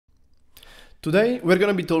Today we're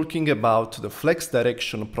going to be talking about the flex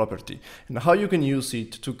direction property and how you can use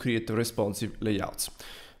it to create responsive layouts.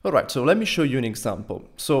 Alright, so let me show you an example.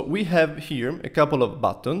 So we have here a couple of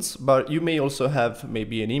buttons, but you may also have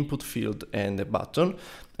maybe an input field and a button.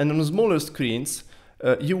 And on smaller screens,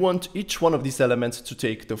 you want each one of these elements to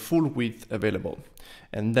take the full width available.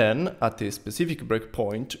 And then at a specific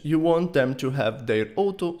breakpoint, you want them to have their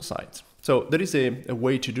auto size. So there is a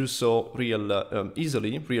way to do so real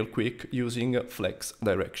easily, real quick, using flex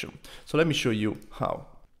direction. So let me show you how.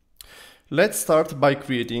 Let's start by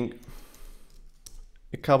creating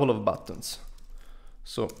a couple of buttons.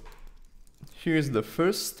 So here's the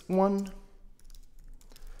first one.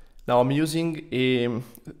 Now I'm using a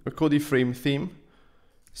CodeFrame theme.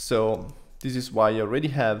 So this is why I already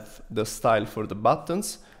have the style for the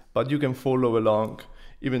buttons, but you can follow along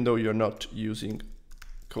even though you're not using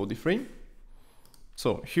CodeFrame.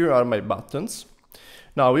 So here are my buttons.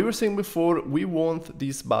 Now we were saying before, we want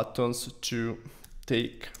these buttons to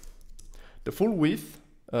take the full width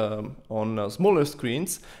on smaller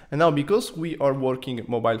screens. And now because we are working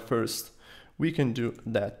mobile first, we can do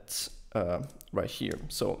that right here.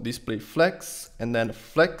 So display flex and then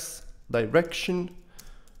flex direction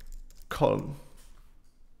column.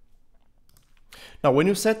 Now when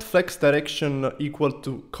you set flex direction equal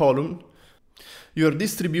to column, you are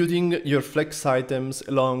distributing your flex items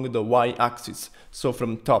along the y-axis, so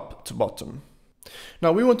from top to bottom.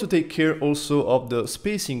 Now we want to take care also of the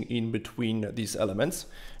spacing in between these elements.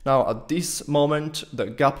 Now at this moment, the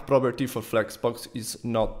gap property for Flexbox is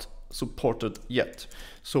not supported yet.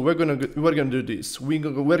 So we're gonna do this. We're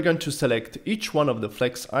going to select each one of the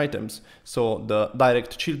flex items, so the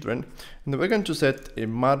direct children, and we're going to set a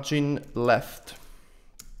margin left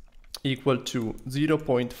equal to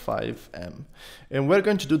 0.5 m. And we're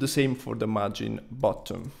going to do the same for the margin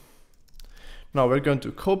bottom. Now we're going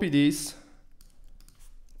to copy this,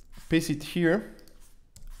 paste it here,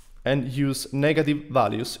 and use negative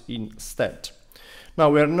values instead. Now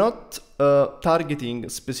we're not targeting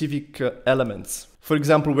specific elements. For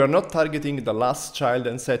example, we're not targeting the last child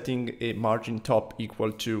and setting a margin top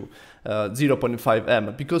equal to 0.5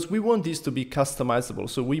 m because we want this to be customizable.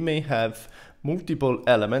 So we may have multiple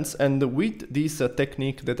elements, and with this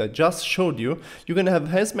technique that I just showed you, you can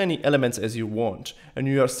have as many elements as you want, and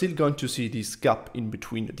you are still going to see this gap in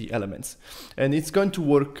between the elements. And it's going to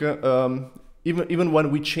work even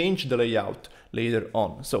when we change the layout later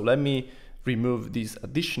on. So let me remove these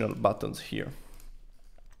additional buttons here.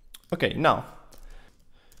 Okay, now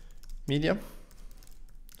media,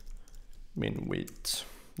 min width,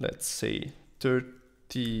 let's say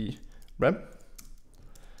 30 rem,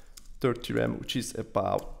 which is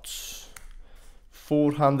about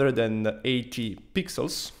 480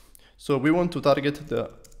 pixels. So we want to target the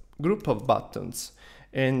group of buttons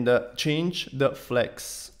and change the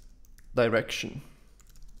flex direction.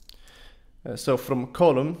 So from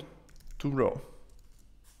column to row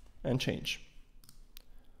and change.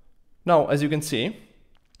 Now, as you can see,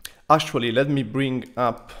 actually, let me bring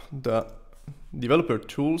up the developer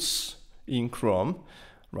tools in Chrome,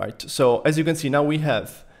 right? So as you can see, now we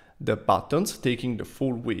have the buttons taking the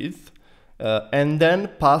full width, and then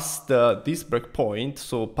past this breakpoint,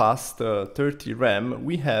 so past 30 rem,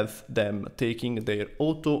 we have them taking their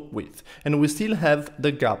auto width, and we still have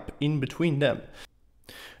the gap in between them.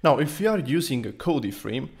 Now, if you are using a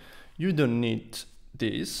CodeFrame, you don't need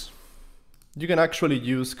this. You can actually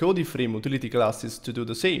use CodeFrame utility classes to do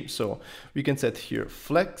the same. So we can set here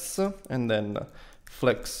flex and then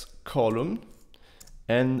flex column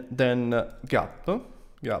and then gap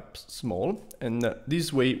small, and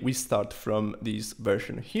this way we start from this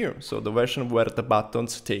version here. So the version where the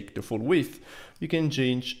buttons take the full width. You can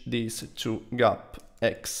change this to gap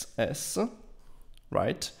XS,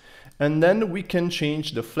 right? And then we can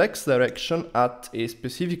change the flex direction at a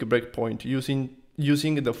specific breakpoint using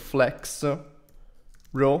the flex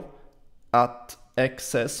row at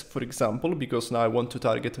XS, for example, because now I want to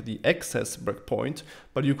target the XS breakpoint,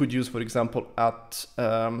 but you could use, for example, at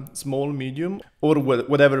small, medium, or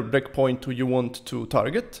whatever breakpoint you want to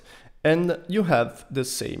target, and you have the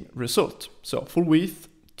same result. So full width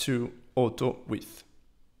to auto width.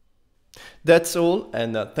 That's all,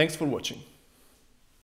 and thanks for watching.